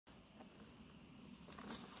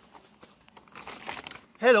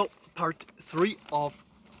Hello, part 3 of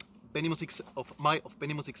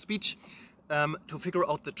Benimusik speech. To figure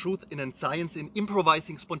out the truth in a science in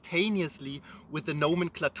improvising spontaneously with the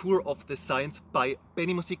nomenclature of the science by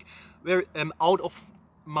Benimusik, where out of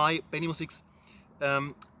my Benimusik's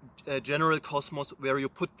general cosmos, where you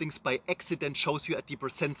put things by accident, shows you a deeper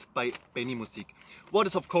sense by Benimusik. What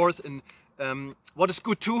is of course in what is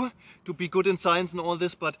good too, to be good in science and all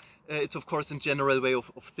this, but it's of course a general way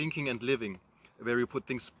of thinking and living, where you put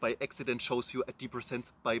things by accident shows you a deeper sense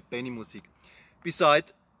by Benimusik.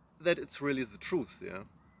 Besides that, it's really the truth, yeah.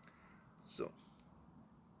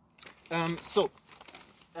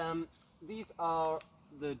 These are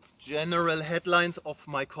the general headlines of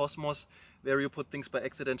my cosmos, where you put things by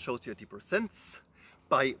accident shows you a deeper sense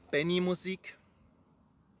by Benimusik.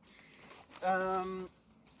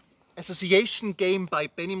 Association game by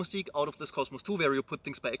Benimusik, out of this cosmos too, where you put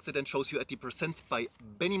things by accident shows you a deeper sense by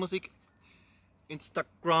Benimusik.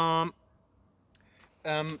 Instagram,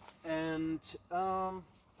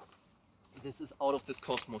 this is out of this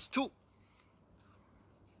cosmos too.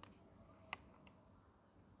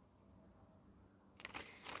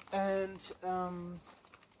 And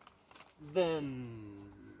then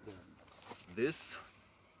this,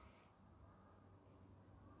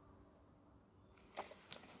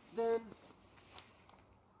 then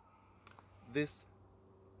this,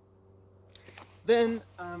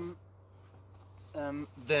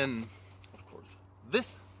 then of course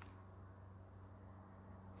this.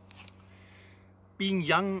 Being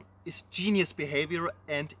young is genius behavior,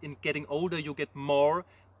 and in getting older you get more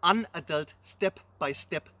unadult step by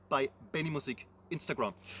Benimusik.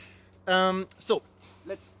 Instagram. So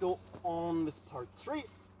let's go on with part 3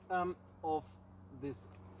 of this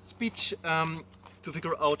speech, to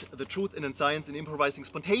figure out the truth in science and improvising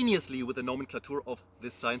spontaneously with the nomenclature of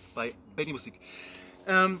this science by Benimusik.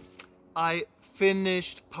 I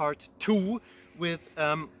finished part 2 with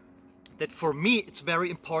that for me it's very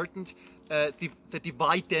important, the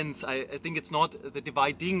dividends. I think it's not the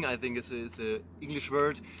dividing, I think it's an English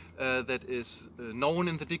word that is known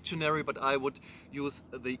in the dictionary, but I would use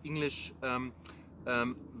the English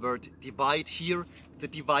word divide here. The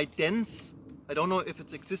dividends, I don't know if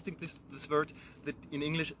it's existing, this word that in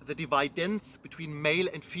English, the dividends between male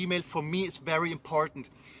and female for me is very important.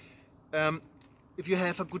 If you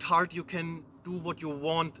have a good heart, you can do what you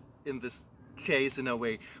want in this case in a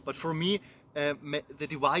way, but for me the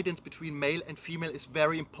dividends between male and female is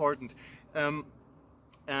very important.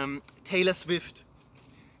 Taylor Swift,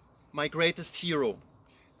 my greatest hero,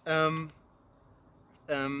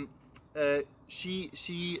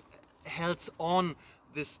 she holds on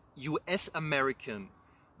this US American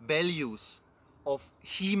values of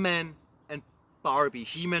He-Man and Barbie.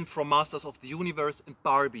 He-Man from Masters of the Universe and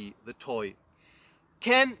Barbie the toy.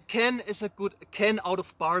 Ken is a good, Ken out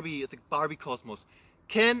of Barbie, the Barbie cosmos.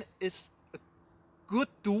 Ken is a good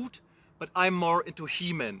dude, but I'm more into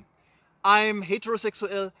He-Man. I'm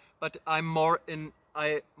heterosexual, but I'm more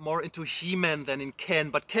into He-Man than in Ken.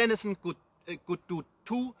 But Ken isn't a good dude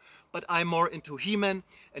too, but I'm more into He-Man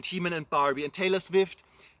and Barbie. And Taylor Swift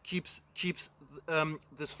keeps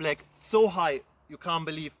this flag so high, you can't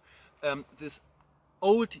believe, this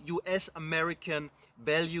old US American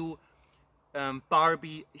value,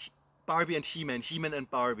 Barbie and He-Man, He-Man and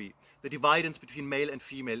Barbie. The dividends between male and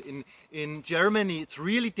female. In Germany, it's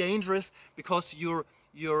really dangerous because you're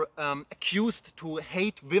accused to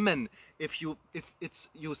hate women if you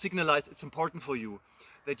signalize it's important for you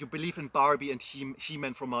that you believe in Barbie and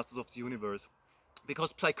He-Man from Masters of the Universe.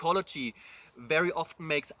 Because psychology very often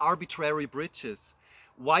makes arbitrary bridges.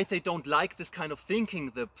 Why they don't like this kind of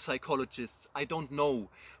thinking, the psychologists, I don't know.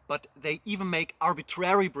 But they even make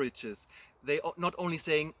arbitrary bridges. They are not only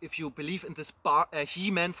saying if you believe in this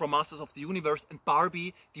He-Man from Masters of the Universe and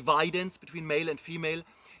Barbie, dividends between male and female,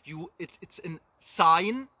 it's a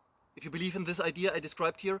sign, if you believe in this idea I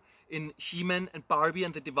described here, in He-Man and Barbie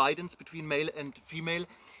and the dividends between male and female,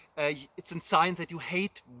 it's a sign that you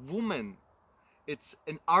hate women. It's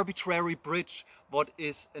an arbitrary bridge, what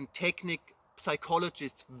is a technique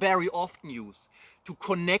psychologists very often use to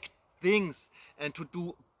connect things and to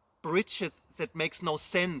do bridges that makes no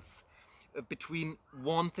sense between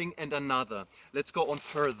one thing and another. Let's go on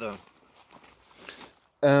further.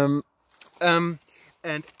 And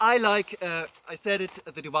I like, I said it,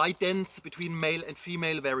 the dividends between male and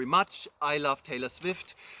female very much. I love Taylor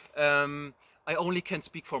Swift. I only can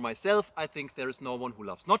speak for myself. I think there is no one who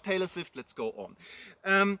loves not Taylor Swift. Let's go on.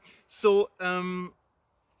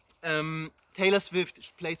 Taylor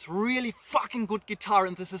Swift plays really fucking good guitar,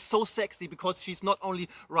 and this is so sexy because she's not only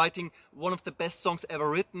writing one of the best songs ever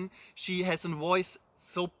written, she has a voice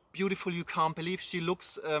so beautiful you can't believe. She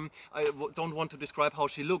looks, don't want to describe how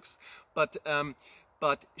she looks, but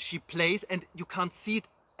she plays, and you can't see it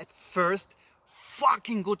at first,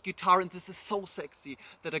 fucking good guitar, and this is so sexy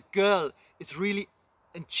that a girl is really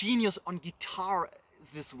a genius on guitar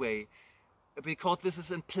this way, because this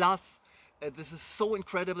is in plus. This is so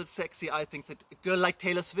incredible sexy. I think that a girl like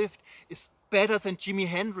Taylor Swift is better than Jimi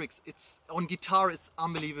Hendrix. It's on guitar, it's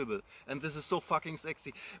unbelievable, and this is so fucking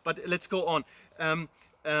sexy. But let's go on.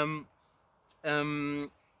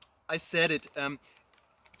 I said it.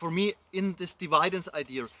 For me, in this dividance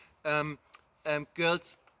idea,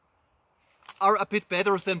 girls are a bit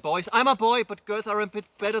better than boys. I'm a boy, but girls are a bit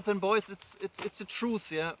better than boys. It's the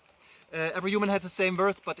truth, yeah. Every human has the same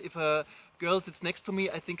worth, but if a girl sits next to me,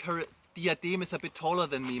 I think her diadem is a bit taller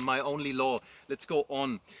than me, my only law. Let's go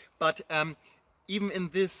on. But even in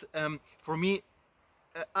this, for me,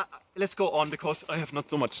 let's go on because I have not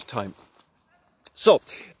so much time. So,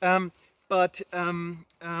 have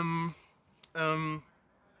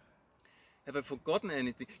I forgotten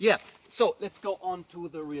anything? Yeah, so let's go on to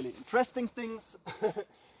the really interesting things.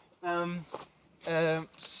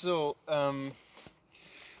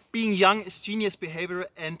 Being young is genius behavior,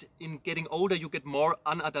 and in getting older you get more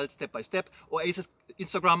unadult step by step. Oasis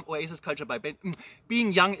Instagram, Oasis culture by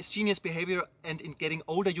Being young is genius behavior, and in getting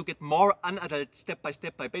older you get more unadult step by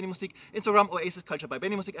step by Benimusik. Instagram, Oasis culture by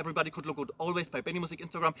Benimusik. Everybody could look good always by Benimusik.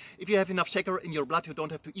 Instagram. If you have enough sugar in your blood, you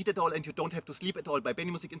don't have to eat at all, and you don't have to sleep at all by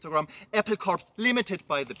Benimusik. Instagram. Apple Corps Limited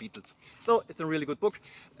by the Beatles. So it's a really good book,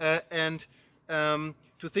 and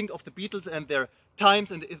to think of the Beatles and their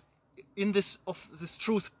times, and in this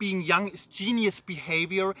truth, being young is genius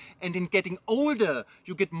behavior, and in getting older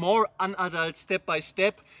you get more unadult step by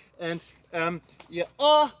step. And yeah,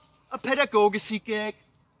 oh, a pedagogy gag,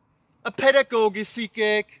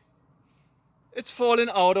 it's fallen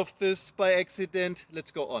out of this by accident.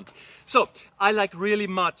 Let's go on. So I like really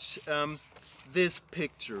much this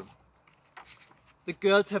picture. The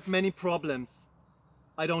girls have many problems.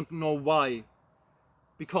 I don't know why,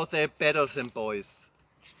 because they're better than boys.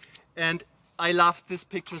 And I love this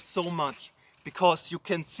picture so much because you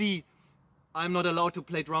can see I'm not allowed to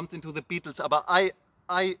play drums into the Beatles, but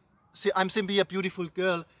I'm simply a beautiful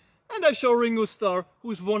girl, and I show Ringo Starr,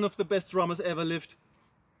 who's one of the best drummers ever lived.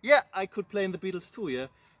 Yeah, I could play in the Beatles too, yeah.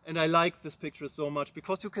 And I like this picture so much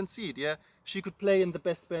because you can see it, yeah. She could play in the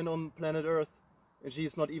best band on planet Earth, and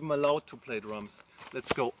she's not even allowed to play drums.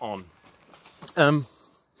 Let's go on.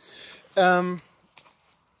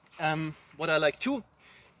 What I like too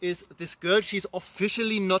is this girl. She's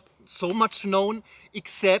officially not so much known,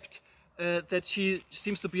 except that she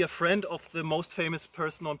seems to be a friend of the most famous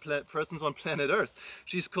persons on planet Earth.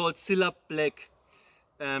 She's called Cilla Black.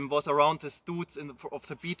 Was around the dudes of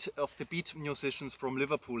the beat musicians from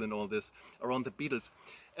Liverpool and all this, around the Beatles.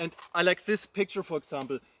 And I like this picture, for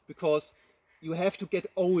example, because you have to get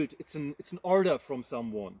old. It's an order from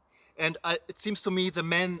someone. And it seems to me the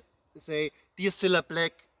men say, "Dear Cilla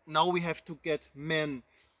Black, now we have to get men.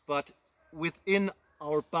 But within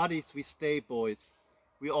our bodies we stay boys.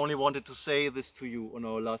 We only wanted to say this to you on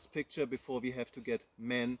our last picture before we have to get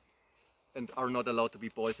men and are not allowed to be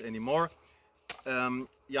boys anymore.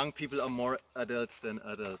 Young people are more adults than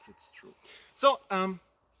adults, it's true." So, I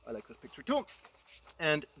like this picture too.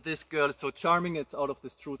 And this girl is so charming. It's out of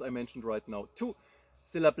this truth I mentioned right now too.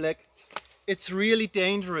 Cilla Black. It's really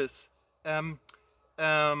dangerous.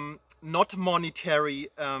 Not monetary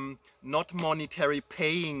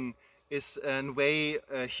paying is a way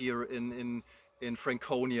here in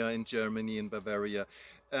Franconia, in Germany, in Bavaria.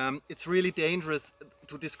 It's really dangerous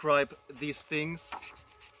to describe these things,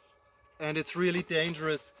 and it's really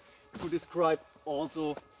dangerous to describe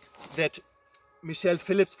also that Michelle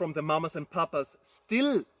Phillips from the Mamas and Papas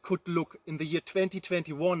still could look in the year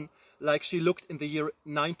 2021 like she looked in the year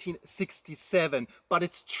 1967, but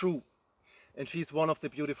it's true. And she's one of the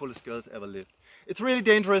beautifulest girls ever lived. It's really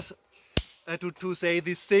dangerous to say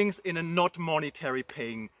these things in a not monetary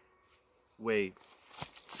paying way.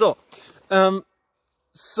 So, I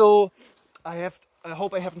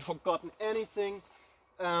hope I haven't forgotten anything.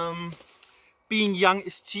 Being young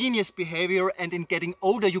is genius behavior, and in getting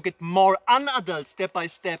older you get more unadult step by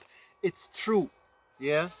step. It's true,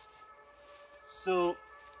 yeah? So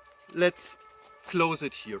let's close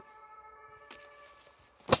it here.